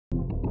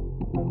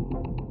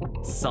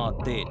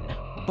7 दिन,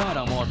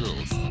 12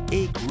 models,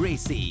 एक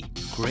racy,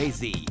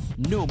 crazy,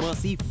 no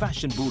mercy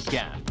fashion boot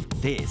camp.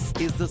 This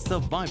is the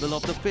survival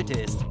of the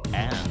fittest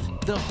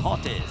and the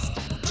hottest.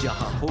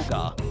 जहां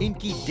होगा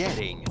इनकी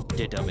daring,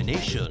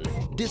 determination,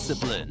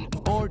 discipline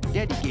और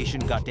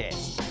dedication का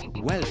test.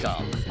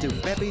 Welcome to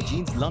Pepe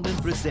Jeans London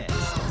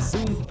presents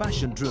Zoom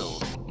Fashion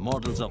Drill.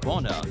 Models of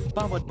Honor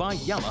powered by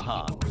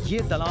Yamaha. ये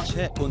तलाश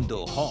है उन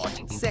दो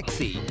hot,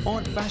 sexy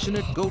और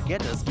passionate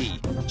go-getters की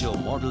जो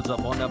Models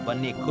of Honor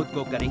बनने खुद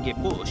को करेंगे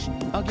push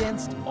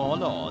against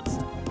all odds.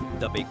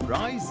 The big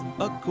prize?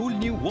 A cool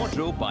new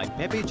wardrobe by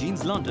Pepe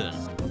Jeans London.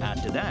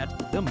 Add to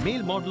that, the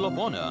male Model of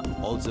Honor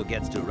also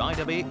gets to ride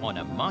away on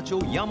a macho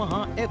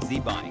Yamaha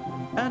FZ bike.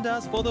 And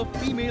as for the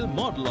female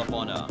Model of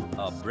Honor,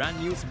 a brand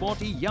new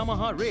sporty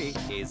Yamaha Ray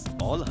is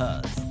all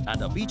hers.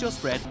 And a feature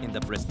spread in the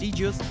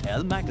prestigious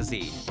Elle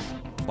magazine.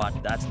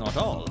 But that's not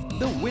all.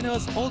 The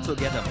winners also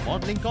get a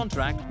modeling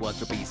contract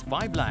worth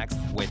 ₹5 lakhs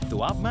with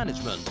Tuap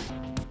management.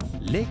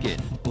 लेकिन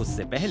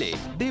उससे पहले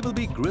they will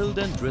be grilled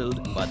and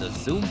drilled by the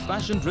Zoom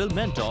Fashion Drill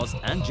mentors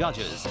and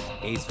judges.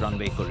 Ace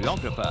runway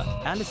choreographer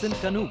Alison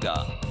Kanuga,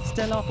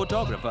 stellar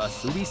photographer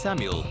Subi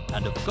Samuel,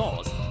 and of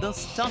course the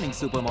stunning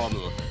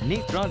supermodel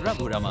Netra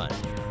Raghuraman.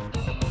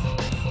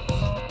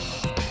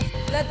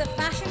 Let the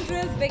fashion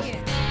drill begin.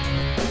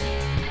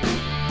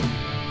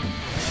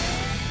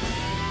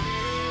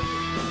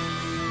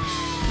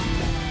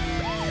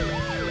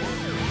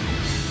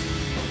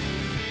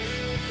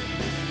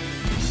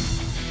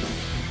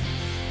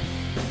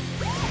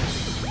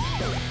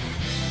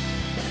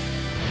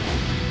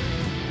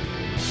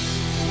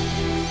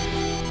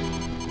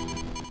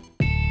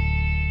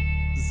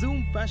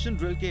 Zoom Fashion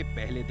Drill के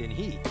पहले दिन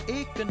ही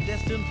एक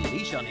contestant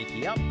Lisha ने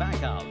किया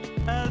back out,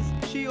 as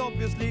she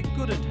obviously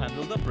couldn't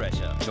handle the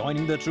pressure.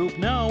 Joining the troupe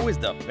now is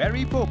the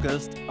very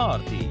focused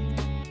Aarti.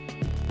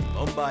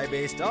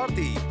 Mumbai-based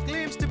Aarti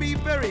claims to be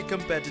very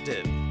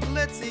competitive.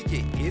 Let's see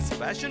कि इस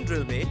fashion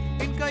drill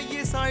में इनका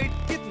ये side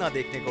कितना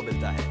देखने को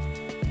मिलता है.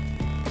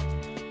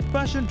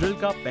 Fashion Drill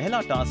का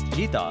पहला टास्क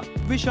जीता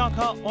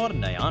विशाखा और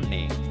नयान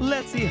ने.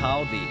 Let's see how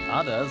the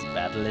others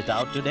battle it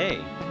out today.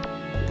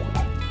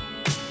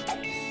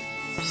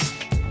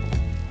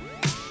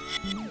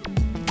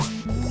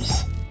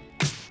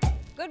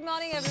 Good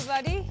morning,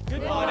 everybody.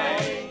 Good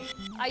morning.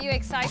 Are you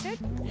excited?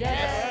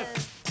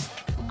 Yes.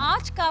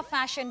 आज का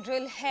fashion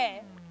drill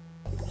है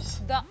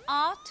the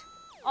art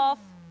of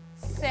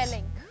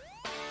selling.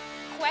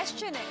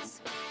 Question is,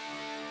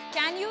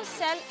 can you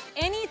sell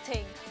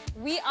anything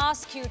we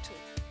ask you to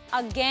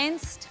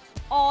against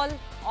all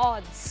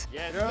odds?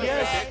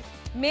 Yes.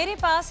 मेरे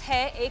पास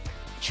है एक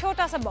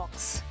छोटा सा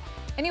box.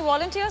 Any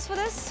volunteers for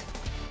this?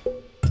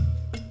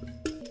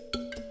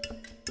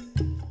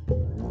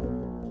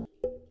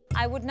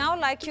 I would now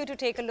like you to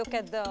take a look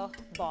at the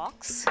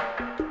box.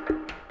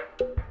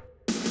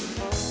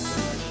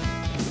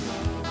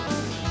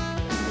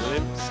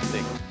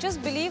 Lipstick.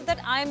 Just believe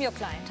that I am your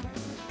client.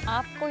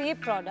 आपको ये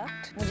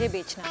product मुझे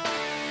बेचना है.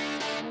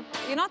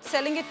 You're not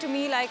selling it to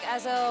me like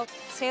as a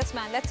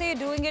salesman. Let's say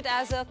you're doing it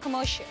as a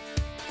commercial.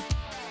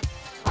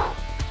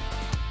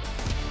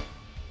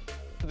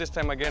 This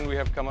time again we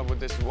have come up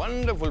with this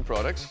wonderful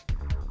products.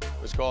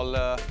 It's called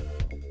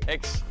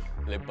X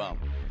Lip Balm.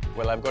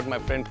 Well, I've got my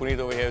friend Puneet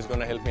over here who's going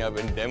to help me out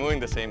in demoing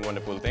the same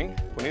wonderful thing.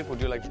 Puneet, would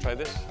you like to try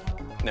this?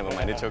 Never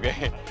mind, it's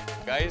okay.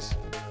 Guys,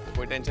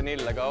 कोई tension नहीं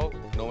लगाओ.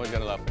 No one's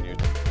going to laugh at you.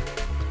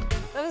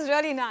 That was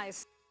really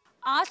nice.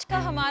 आज का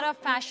हमारा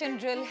fashion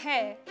drill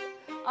है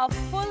a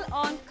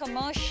full-on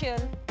commercial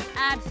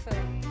ad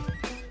film.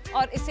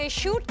 और इसे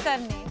shoot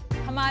करने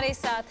हमारे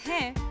साथ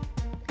हैं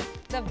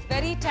the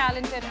very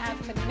talented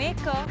ad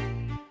filmmaker,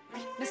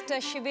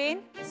 Mr. Shiven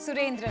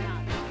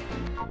Surendranath.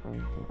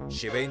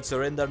 Shiven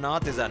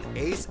Surendranath is an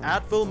ace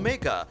ad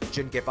filmmaker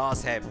जिनके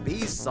पास है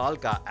 20 साल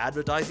का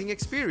advertising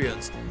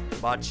experience.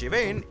 But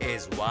Shiven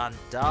is one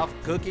tough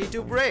cookie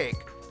to break.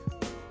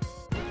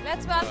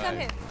 Let's welcome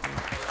him.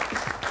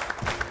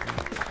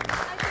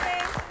 Hi,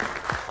 Shiven.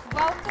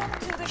 Welcome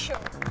to the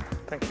show.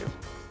 Thank you.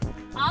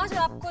 आज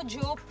आपको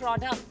जो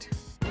product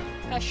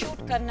का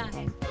shoot करना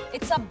है,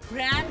 it's a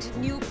brand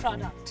new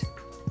product.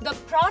 The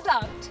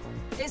product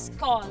is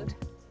called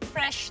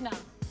Freshna.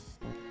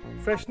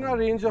 Freshener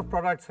range of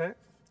products है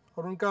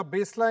और उनका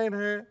baseline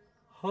है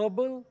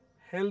herbal,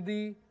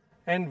 healthy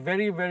and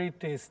very very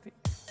tasty.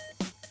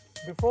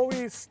 Before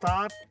we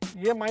start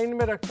ये माइंड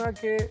में रखना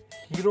कि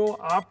हीरो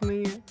आप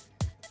नहीं है,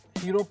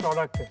 हीरो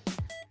प्रोडक्ट है,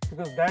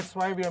 because that's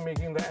why we are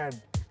making the add.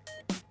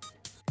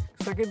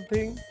 Second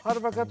thing, हर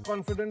वक्त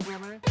कॉन्फिडेंट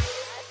रहना है.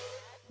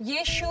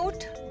 ये शूट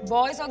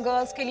बॉयज और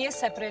गर्ल्स के लिए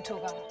सेपरेट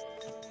होगा.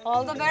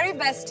 All the very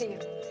best to you.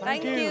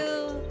 Thank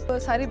you.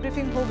 सारी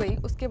ब्रीफिंग हो गई,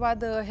 उसके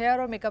बाद हेयर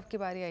और मेकअप की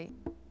बारी आई.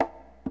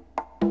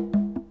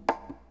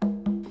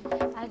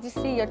 I just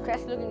see your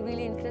dress looking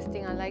really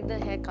interesting. I like the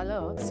hair color.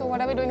 So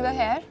what are we doing with the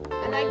hair?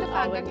 I like the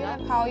fact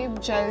that how you've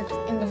gelled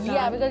in the front.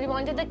 Yeah, because we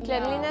wanted the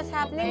cleanliness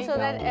happening so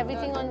that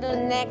everything on the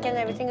neck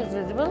and everything is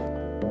visible.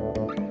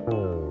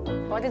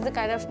 what is the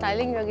kind of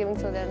styling you're giving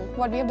to them?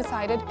 What we have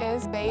decided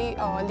is very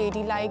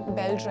ladylike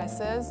bell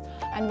dresses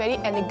and very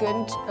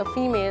elegant. A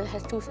female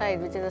has two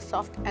sides, which is a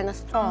soft and a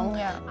strong.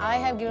 Yeah. I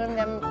have given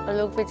them a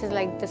look which is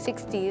like the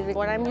 60s.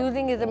 What I'm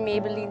using is a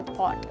Maybelline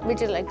pot,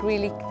 which is like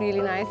really, really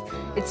nice.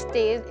 It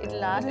stays, it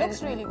lasts. It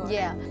looks really good.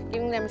 Yeah,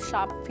 giving them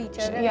sharp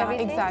features and Yeah,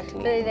 everything.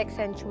 exactly. So it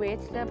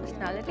accentuates their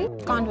personality.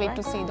 Can't wait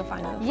to see the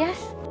final. Yes.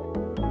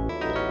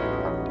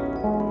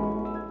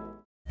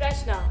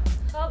 Fresh now,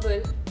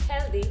 herbal,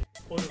 healthy.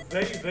 और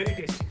very, very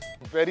tasty.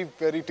 Very,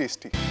 very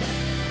tasty.